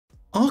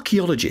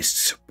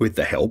Archaeologists, with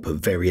the help of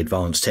very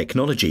advanced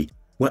technology,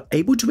 were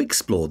able to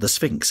explore the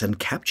Sphinx and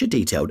capture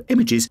detailed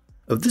images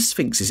of the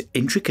Sphinx's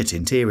intricate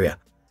interior,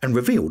 and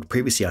revealed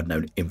previously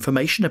unknown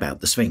information about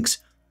the Sphinx.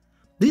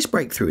 This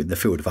breakthrough in the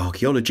field of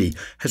archaeology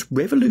has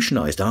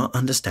revolutionized our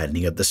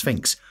understanding of the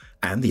Sphinx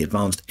and the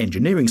advanced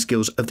engineering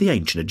skills of the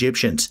ancient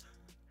Egyptians.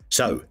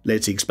 So,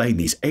 let's explain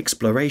these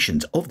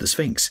explorations of the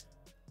Sphinx.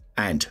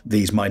 And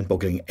these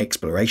mind-boggling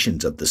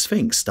explorations of the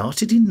Sphinx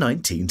started in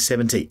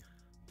 1970.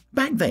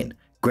 Back then,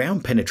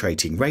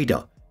 ground-penetrating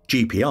radar,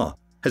 GPR,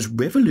 has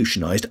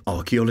revolutionized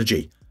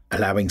archaeology,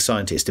 allowing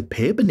scientists to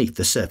peer beneath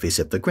the surface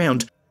of the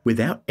ground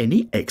without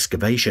any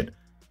excavation.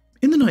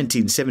 In the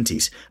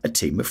 1970s, a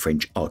team of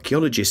French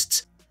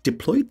archaeologists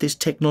deployed this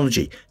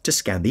technology to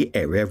scan the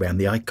area around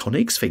the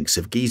iconic Sphinx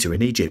of Giza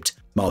in Egypt,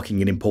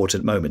 marking an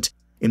important moment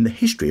in the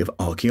history of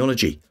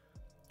archaeology.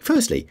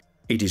 Firstly,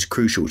 it is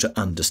crucial to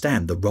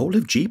understand the role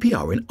of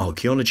GPR in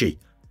archaeology.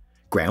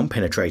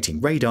 Ground-penetrating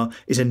radar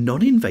is a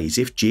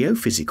non-invasive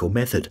geophysical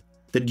method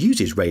that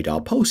uses radar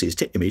pulses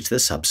to image the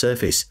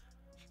subsurface.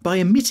 By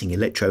emitting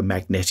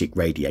electromagnetic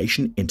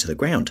radiation into the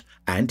ground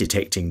and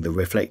detecting the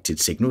reflected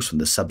signals from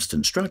the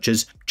subsidence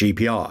structures,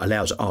 GPR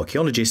allows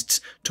archaeologists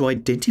to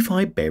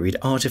identify buried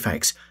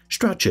artifacts,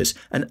 structures,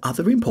 and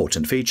other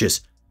important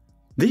features.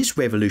 This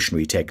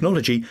revolutionary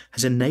technology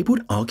has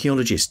enabled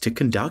archaeologists to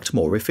conduct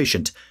more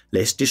efficient,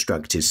 less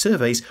destructive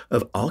surveys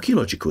of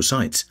archaeological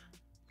sites.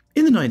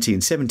 In the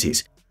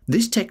 1970s,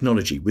 this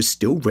technology was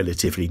still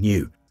relatively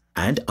new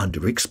and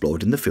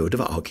underexplored in the field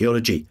of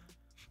archaeology.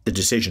 The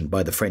decision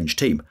by the French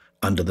team,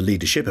 under the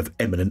leadership of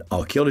eminent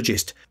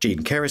archaeologist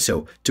Jean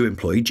Caroussel, to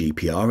employ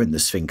GPR in the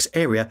Sphinx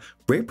area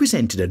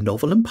represented a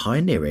novel and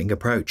pioneering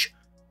approach.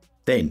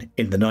 Then,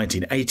 in the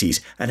 1980s,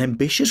 an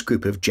ambitious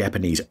group of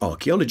Japanese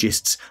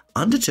archaeologists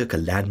undertook a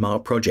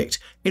landmark project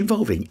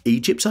involving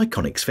Egypt's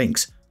iconic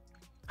Sphinx.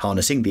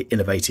 Harnessing the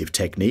innovative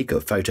technique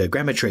of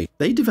photogrammetry,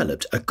 they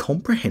developed a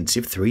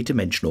comprehensive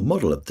three-dimensional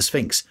model of the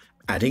Sphinx,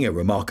 adding a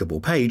remarkable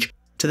page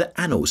to the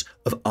annals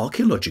of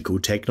archaeological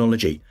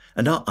technology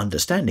and our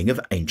understanding of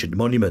ancient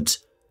monuments.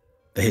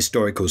 The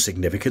historical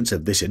significance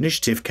of this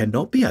initiative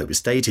cannot be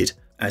overstated,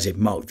 as it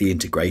marked the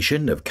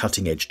integration of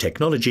cutting-edge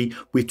technology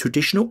with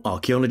traditional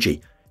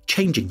archaeology,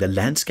 changing the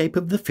landscape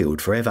of the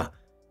field forever.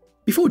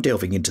 Before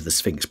delving into the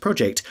Sphinx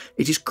project,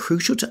 it is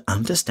crucial to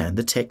understand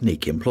the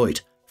technique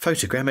employed: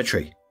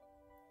 photogrammetry.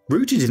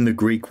 Rooted in the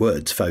Greek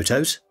words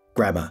photos,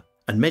 gramma,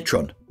 and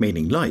metron,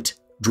 meaning light,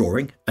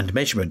 drawing, and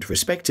measurement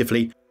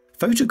respectively,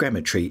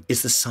 photogrammetry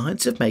is the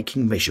science of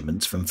making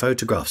measurements from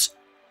photographs.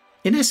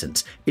 In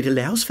essence, it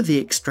allows for the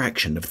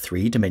extraction of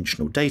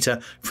three-dimensional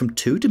data from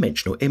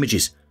two-dimensional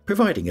images,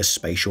 providing a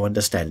spatial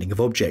understanding of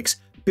objects,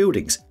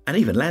 buildings, and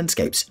even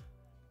landscapes.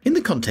 In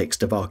the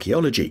context of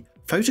archaeology,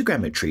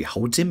 photogrammetry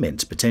holds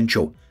immense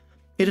potential.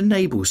 It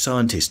enables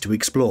scientists to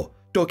explore,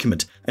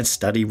 document, and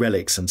study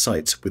relics and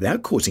sites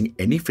without causing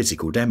any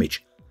physical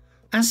damage.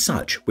 As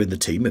such, when the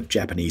team of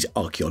Japanese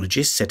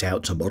archaeologists set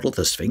out to model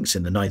the Sphinx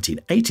in the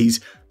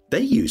 1980s,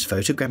 they used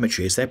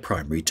photogrammetry as their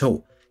primary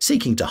tool,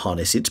 seeking to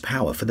harness its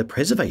power for the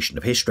preservation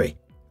of history.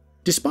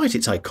 Despite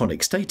its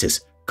iconic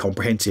status,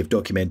 comprehensive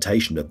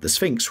documentation of the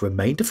Sphinx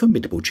remained a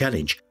formidable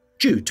challenge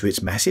due to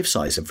its massive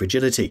size and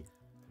fragility.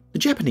 The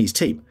Japanese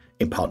team,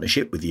 in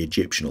partnership with the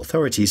Egyptian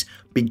authorities,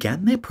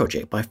 began their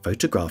project by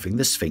photographing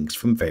the Sphinx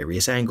from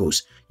various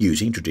angles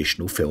using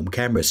traditional film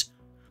cameras.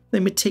 They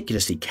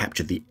meticulously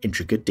captured the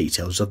intricate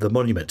details of the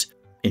monument,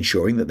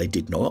 ensuring that they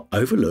did not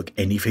overlook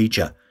any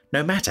feature,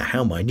 no matter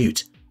how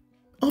minute.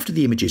 After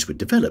the images were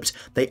developed,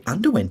 they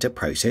underwent a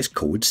process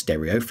called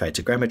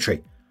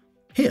stereophotogrammetry.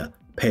 Here,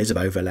 pairs of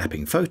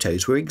overlapping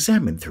photos were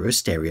examined through a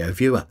stereo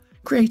viewer,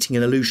 creating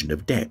an illusion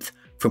of depth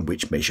from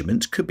which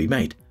measurements could be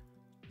made.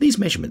 These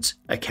measurements,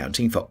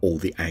 accounting for all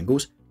the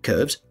angles,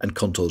 curves, and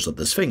contours of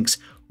the Sphinx,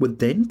 were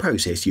then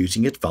processed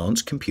using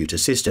advanced computer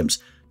systems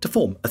to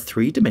form a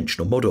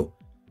three-dimensional model.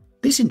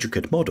 This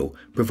intricate model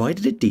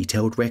provided a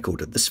detailed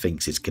record of the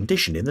Sphinx's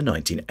condition in the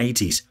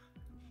 1980s.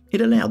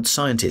 It allowed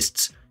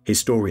scientists,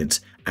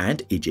 historians,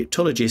 and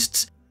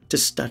Egyptologists to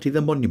study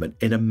the monument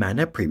in a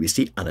manner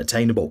previously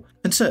unattainable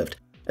and served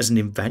as an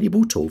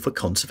invaluable tool for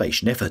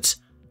conservation efforts.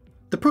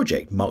 The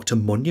project marked a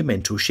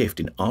monumental shift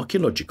in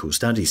archaeological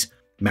studies,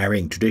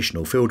 marrying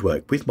traditional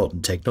fieldwork with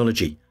modern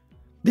technology.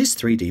 This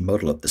 3D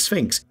model of the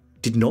Sphinx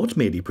did not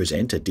merely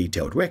present a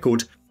detailed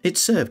record, it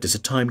served as a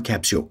time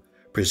capsule,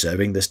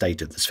 preserving the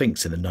state of the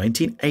Sphinx in the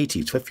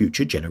 1980s for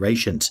future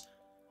generations.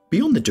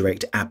 Beyond the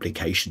direct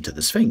application to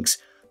the Sphinx,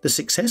 the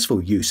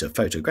successful use of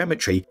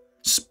photogrammetry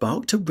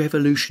sparked a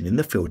revolution in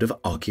the field of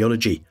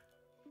archaeology.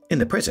 In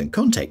the present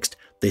context,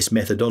 this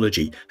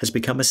methodology has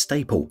become a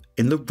staple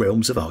in the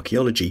realms of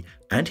archaeology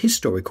and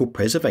historical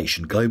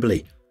preservation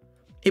globally.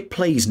 It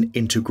plays an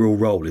integral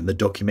role in the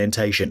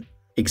documentation,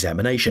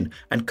 examination,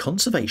 and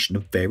conservation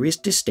of various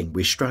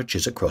distinguished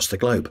structures across the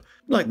globe,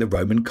 like the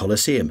Roman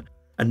Colosseum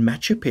and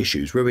Machu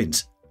Picchu's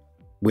ruins.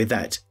 With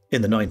that,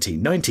 in the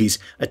 1990s,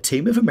 a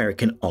team of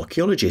American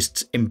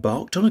archaeologists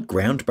embarked on a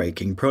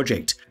groundbreaking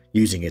project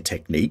using a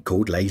technique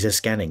called laser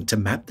scanning to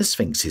map the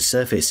Sphinx's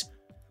surface.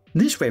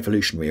 This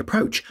revolutionary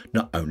approach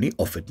not only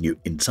offered new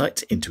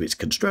insights into its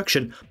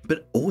construction,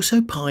 but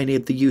also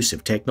pioneered the use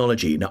of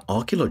technology in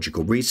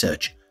archaeological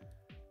research.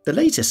 The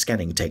laser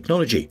scanning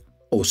technology,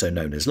 also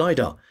known as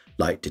LiDAR,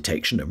 light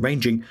detection and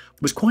ranging,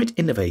 was quite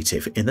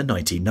innovative in the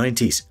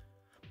 1990s.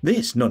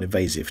 This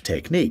non-invasive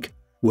technique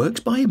works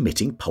by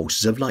emitting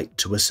pulses of light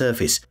to a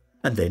surface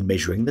and then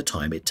measuring the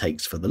time it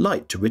takes for the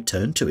light to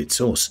return to its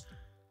source.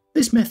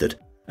 This method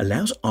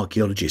allows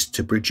archaeologists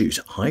to produce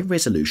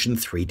high-resolution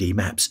 3D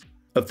maps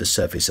of the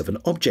surface of an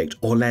object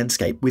or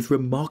landscape with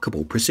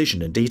remarkable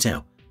precision and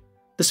detail.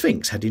 The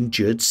Sphinx had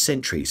endured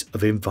centuries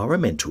of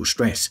environmental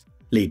stress,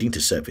 leading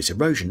to surface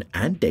erosion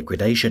and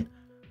degradation.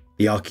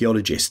 The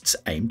archaeologists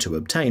aimed to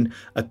obtain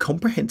a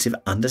comprehensive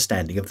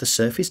understanding of the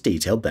surface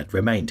detail that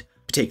remained,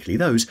 particularly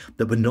those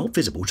that were not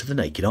visible to the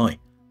naked eye.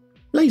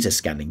 Laser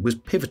scanning was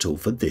pivotal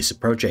for this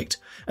project,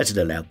 as it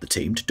allowed the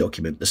team to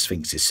document the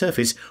Sphinx's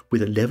surface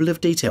with a level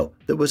of detail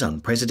that was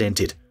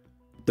unprecedented.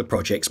 The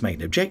project's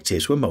main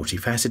objectives were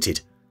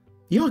multifaceted.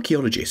 The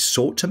archaeologists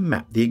sought to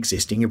map the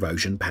existing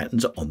erosion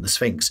patterns on the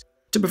Sphinx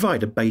to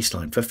provide a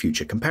baseline for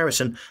future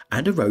comparison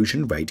and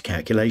erosion rate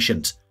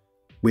calculations.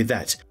 With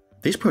that,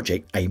 this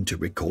project aimed to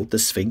record the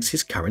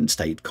Sphinx's current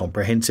state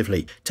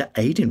comprehensively to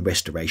aid in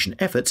restoration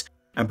efforts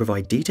and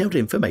provide detailed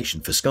information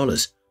for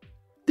scholars.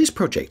 This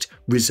project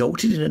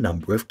resulted in a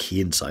number of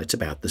key insights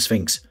about the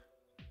Sphinx.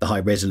 The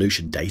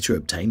high-resolution data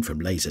obtained from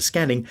laser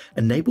scanning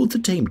enabled the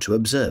team to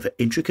observe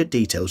intricate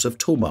details of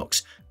tool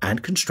marks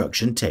and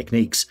construction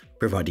techniques,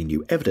 providing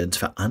new evidence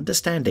for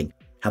understanding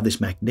how this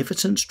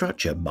magnificent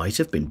structure might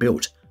have been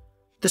built.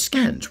 The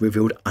scans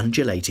revealed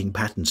undulating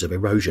patterns of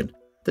erosion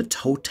that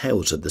told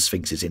tales of the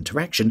Sphinx's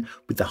interaction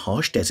with the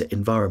harsh desert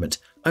environment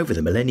over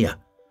the millennia.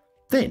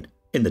 Then,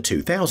 in the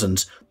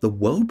 2000s, the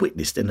world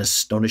witnessed an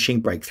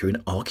astonishing breakthrough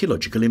in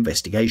archaeological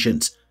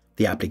investigations: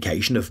 the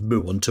application of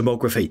muon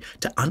tomography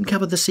to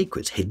uncover the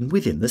secrets hidden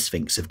within the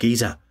Sphinx of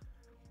Giza.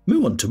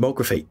 Muon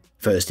tomography,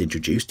 first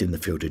introduced in the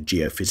field of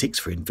geophysics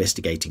for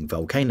investigating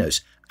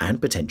volcanoes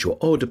and potential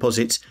oil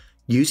deposits,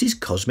 uses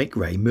cosmic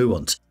ray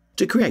muons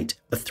to create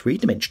a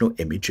three-dimensional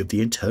image of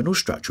the internal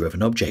structure of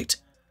an object.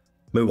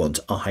 Muons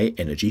are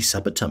high-energy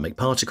subatomic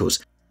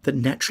particles that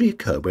naturally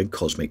occur when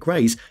cosmic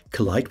rays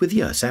collide with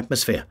the Earth's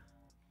atmosphere.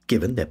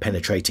 Given their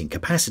penetrating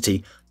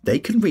capacity, they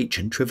can reach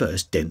and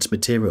traverse dense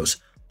materials,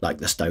 like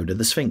the stone of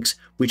the Sphinx,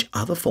 which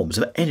other forms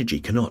of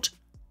energy cannot.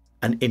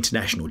 An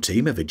international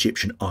team of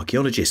Egyptian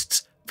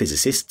archaeologists,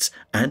 physicists,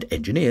 and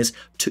engineers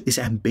took this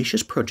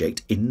ambitious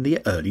project in the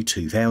early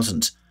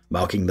 2000s,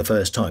 marking the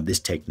first time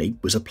this technique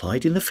was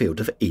applied in the field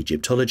of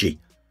Egyptology.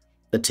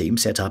 The team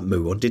set up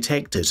muon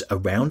detectors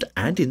around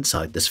and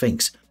inside the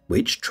Sphinx,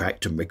 which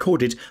tracked and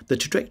recorded the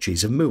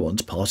trajectories of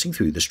muons passing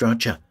through the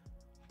structure.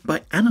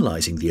 By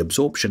analysing the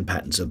absorption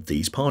patterns of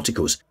these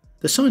particles,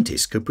 the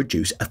scientists could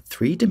produce a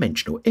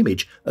three-dimensional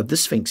image of the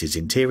Sphinx's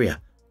interior.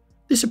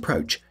 This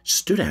approach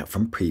stood out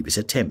from previous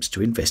attempts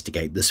to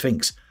investigate the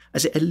Sphinx,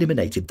 as it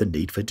eliminated the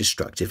need for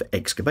destructive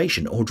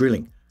excavation or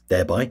drilling,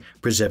 thereby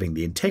preserving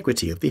the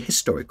integrity of the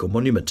historical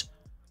monument.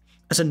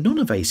 As a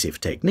non-invasive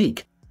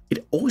technique,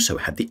 it also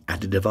had the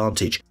added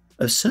advantage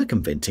of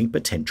circumventing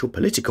potential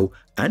political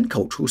and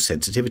cultural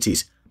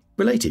sensitivities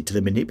related to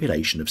the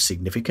manipulation of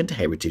significant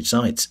heritage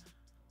sites.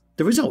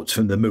 The results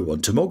from the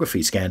muon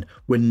tomography scan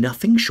were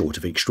nothing short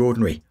of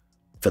extraordinary.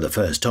 For the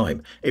first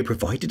time, it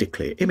provided a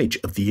clear image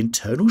of the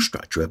internal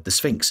structure of the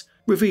Sphinx,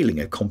 revealing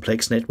a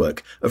complex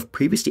network of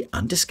previously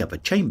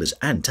undiscovered chambers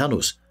and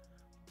tunnels.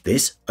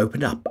 This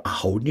opened up a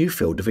whole new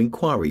field of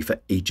inquiry for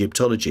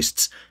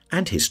Egyptologists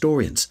and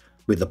historians,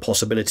 with the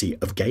possibility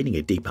of gaining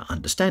a deeper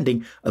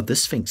understanding of the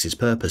Sphinx's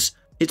purpose,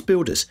 its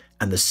builders,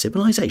 and the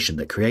civilization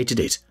that created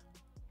it.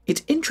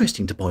 It's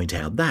interesting to point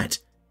out that,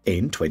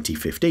 in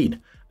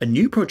 2015, a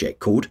new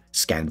project called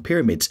Scan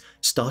Pyramids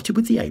started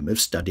with the aim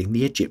of studying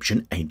the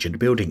Egyptian ancient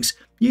buildings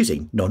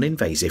using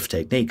non-invasive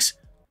techniques.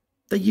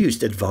 They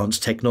used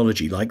advanced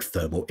technology like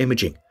thermal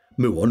imaging,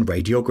 muon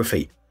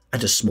radiography,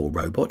 and a small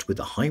robot with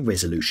a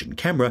high-resolution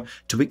camera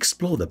to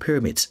explore the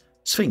pyramids,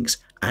 Sphinx,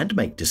 and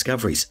make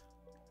discoveries.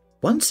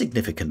 One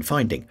significant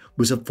finding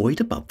was a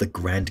void above the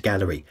Grand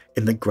Gallery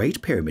in the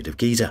Great Pyramid of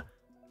Giza.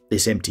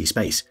 This empty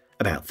space,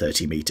 about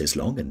 30 meters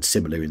long and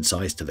similar in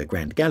size to the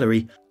Grand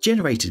Gallery,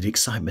 generated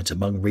excitement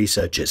among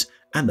researchers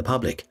and the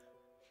public.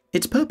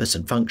 Its purpose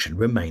and function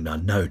remain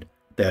unknown.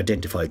 They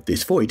identified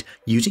this void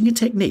using a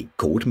technique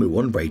called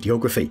muon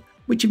radiography,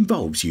 which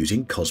involves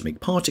using cosmic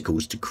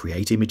particles to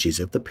create images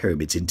of the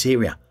pyramid's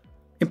interior.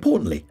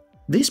 Importantly,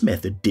 this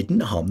method didn't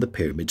harm the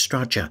pyramid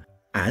structure,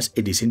 as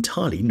it is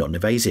entirely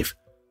non-invasive.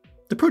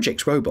 The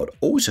project's robot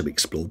also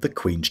explored the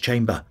Queen's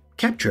Chamber,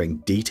 capturing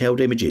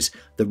detailed images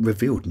that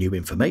revealed new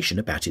information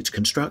about its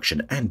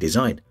construction and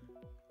design.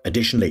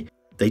 Additionally,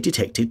 they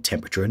detected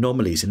temperature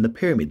anomalies in the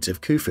pyramids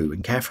of Khufu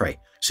and Khafre,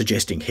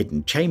 suggesting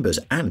hidden chambers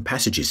and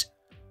passages.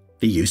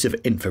 The use of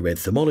infrared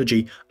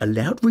thermology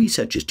allowed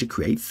researchers to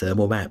create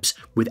thermal maps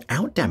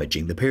without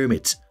damaging the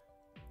pyramids.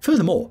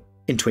 Furthermore,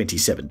 in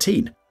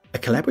 2017, a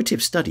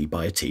collaborative study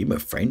by a team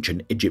of French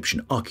and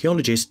Egyptian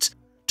archaeologists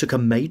took a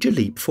major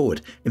leap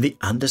forward in the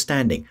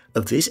understanding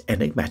of this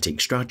enigmatic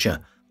structure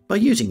by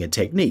using a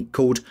technique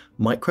called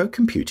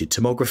microcomputed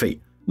tomography,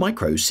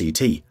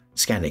 micro-CT,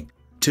 scanning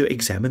to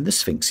examine the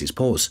Sphinx's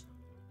pores.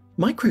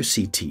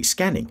 Micro-CT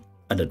scanning,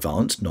 an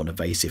advanced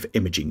non-invasive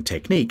imaging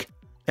technique,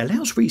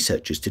 allows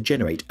researchers to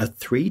generate a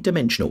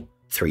three-dimensional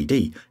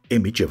 3D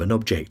image of an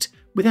object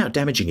without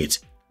damaging it.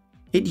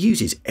 It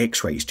uses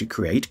X-rays to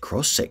create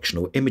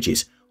cross-sectional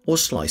images or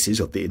slices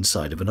of the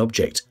inside of an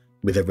object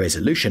with a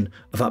resolution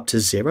of up to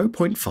 0.5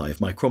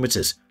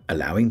 micrometers,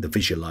 allowing the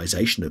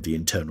visualization of the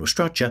internal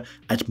structure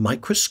at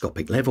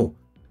microscopic level.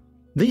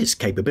 This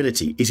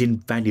capability is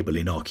invaluable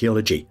in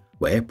archaeology,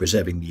 where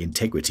preserving the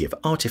integrity of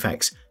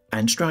artifacts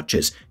and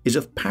structures is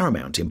of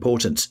paramount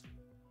importance.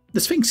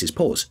 The Sphinx's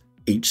pores,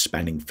 each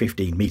spanning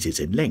 15 meters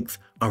in length,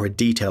 are a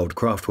detailed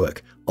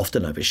craftwork,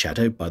 often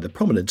overshadowed by the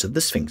prominence of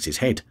the Sphinx's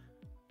head.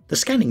 The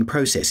scanning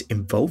process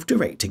involved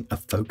directing a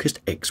focused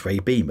X-ray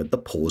beam at the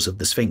pores of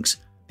the Sphinx.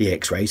 The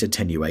X-ray's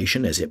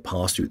attenuation as it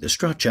passed through the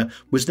structure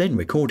was then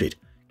recorded,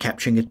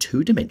 capturing a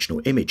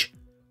two-dimensional image.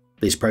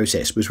 This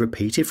process was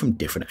repeated from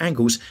different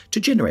angles to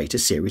generate a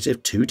series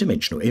of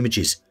two-dimensional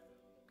images.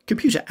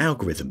 Computer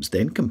algorithms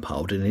then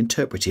compiled and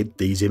interpreted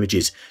these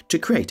images to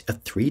create a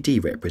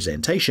 3D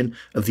representation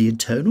of the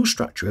internal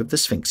structure of the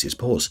Sphinx's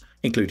pores,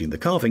 including the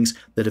carvings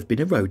that have been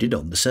eroded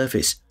on the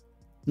surface.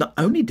 Not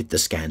only did the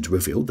scans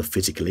reveal the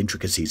physical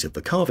intricacies of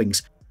the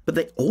carvings, but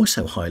they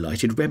also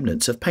highlighted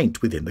remnants of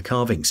paint within the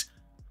carvings.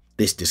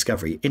 This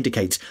discovery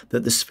indicates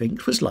that the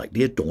Sphinx was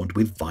likely adorned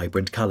with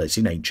vibrant colors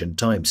in ancient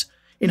times,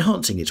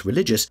 enhancing its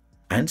religious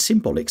and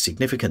symbolic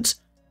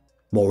significance.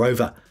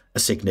 Moreover, a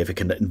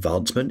significant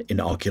advancement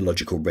in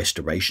archaeological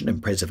restoration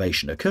and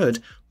preservation occurred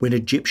when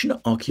Egyptian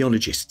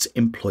archaeologists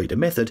employed a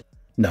method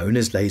known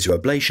as laser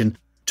ablation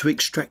to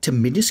extract a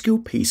minuscule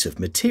piece of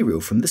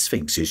material from the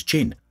Sphinx's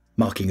chin,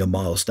 marking a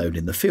milestone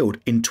in the field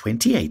in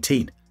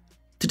 2018.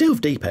 To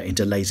delve deeper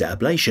into laser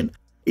ablation,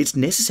 it's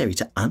necessary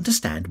to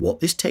understand what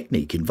this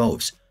technique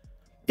involves.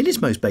 In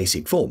its most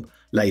basic form,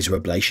 laser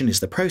ablation is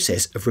the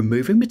process of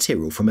removing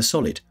material from a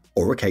solid,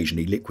 or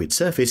occasionally liquid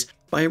surface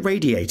by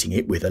irradiating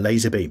it with a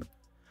laser beam.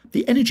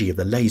 The energy of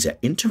the laser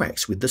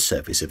interacts with the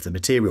surface of the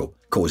material,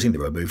 causing the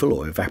removal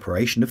or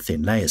evaporation of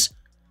thin layers.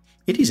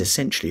 It is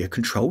essentially a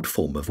controlled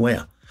form of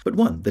wear, but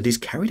one that is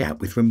carried out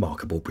with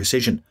remarkable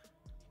precision.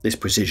 This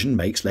precision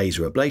makes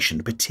laser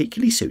ablation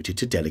particularly suited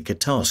to delicate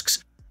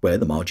tasks, where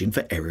the margin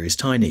for error is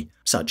tiny,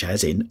 such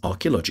as in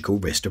archaeological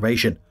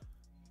restoration.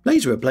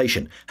 Laser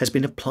ablation has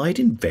been applied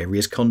in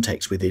various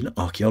contexts within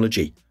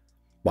archaeology.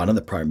 One of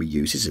the primary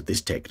uses of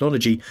this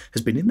technology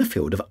has been in the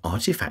field of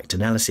artifact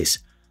analysis.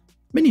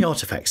 Many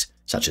artifacts,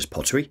 such as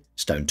pottery,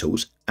 stone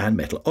tools, and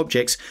metal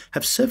objects,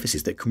 have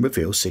surfaces that can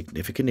reveal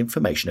significant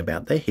information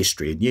about their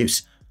history and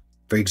use.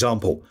 For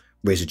example,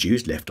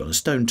 residues left on a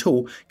stone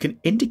tool can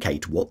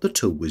indicate what the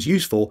tool was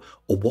used for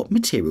or what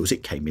materials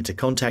it came into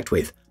contact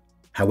with.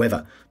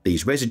 However,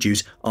 these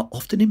residues are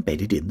often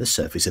embedded in the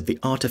surface of the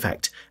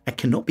artifact and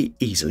cannot be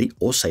easily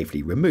or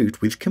safely removed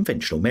with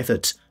conventional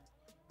methods.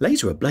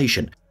 Laser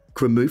ablation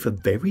can remove a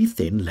very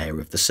thin layer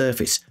of the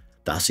surface,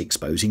 thus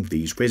exposing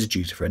these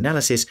residues for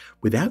analysis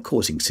without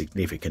causing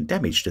significant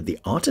damage to the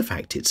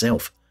artifact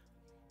itself.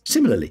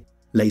 Similarly,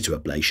 laser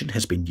ablation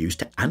has been used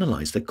to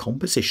analyze the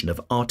composition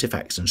of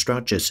artifacts and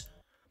structures.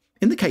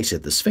 In the case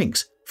of the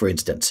Sphinx, for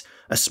instance,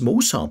 a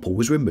small sample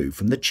was removed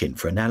from the chin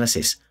for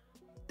analysis.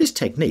 This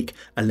technique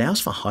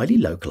allows for highly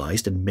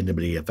localized and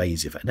minimally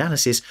invasive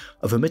analysis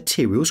of a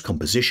material's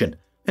composition,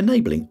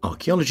 enabling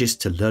archaeologists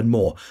to learn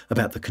more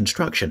about the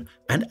construction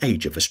and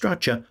age of a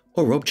structure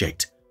or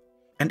object.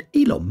 And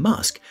Elon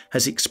Musk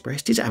has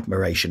expressed his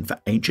admiration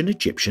for ancient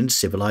Egyptian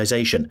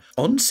civilization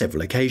on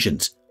several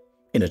occasions.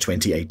 In a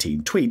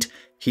 2018 tweet,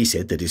 he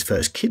said that his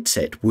first kit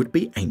set would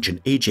be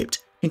ancient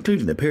Egypt,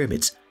 including the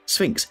pyramids,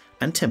 Sphinx,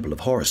 and Temple of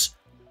Horus.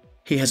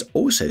 He has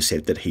also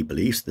said that he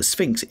believes the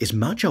Sphinx is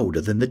much older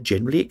than the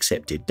generally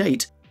accepted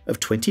date of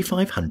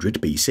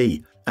 2500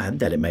 BC, and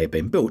that it may have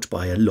been built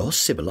by a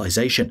lost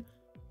civilization.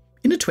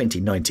 In a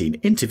 2019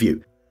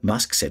 interview,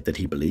 Musk said that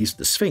he believes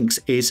the Sphinx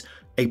is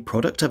a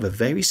product of a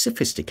very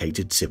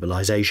sophisticated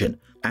civilization,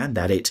 and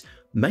that it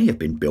may have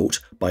been built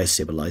by a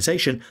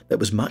civilization that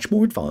was much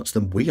more advanced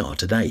than we are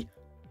today.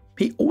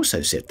 He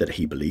also said that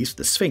he believes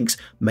the Sphinx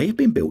may have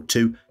been built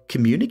to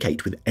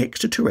communicate with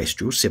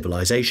extraterrestrial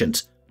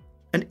civilizations.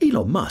 And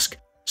Elon Musk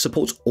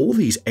supports all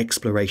these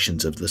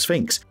explorations of the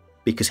Sphinx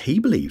because he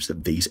believes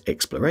that these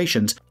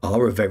explorations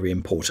are a very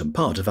important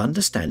part of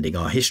understanding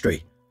our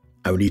history.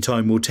 Only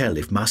time will tell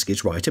if Musk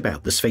is right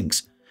about the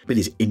Sphinx, but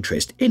his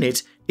interest in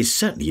it is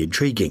certainly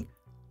intriguing.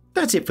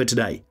 That's it for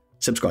today.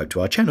 Subscribe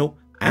to our channel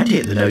and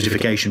hit the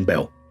notification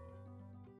bell.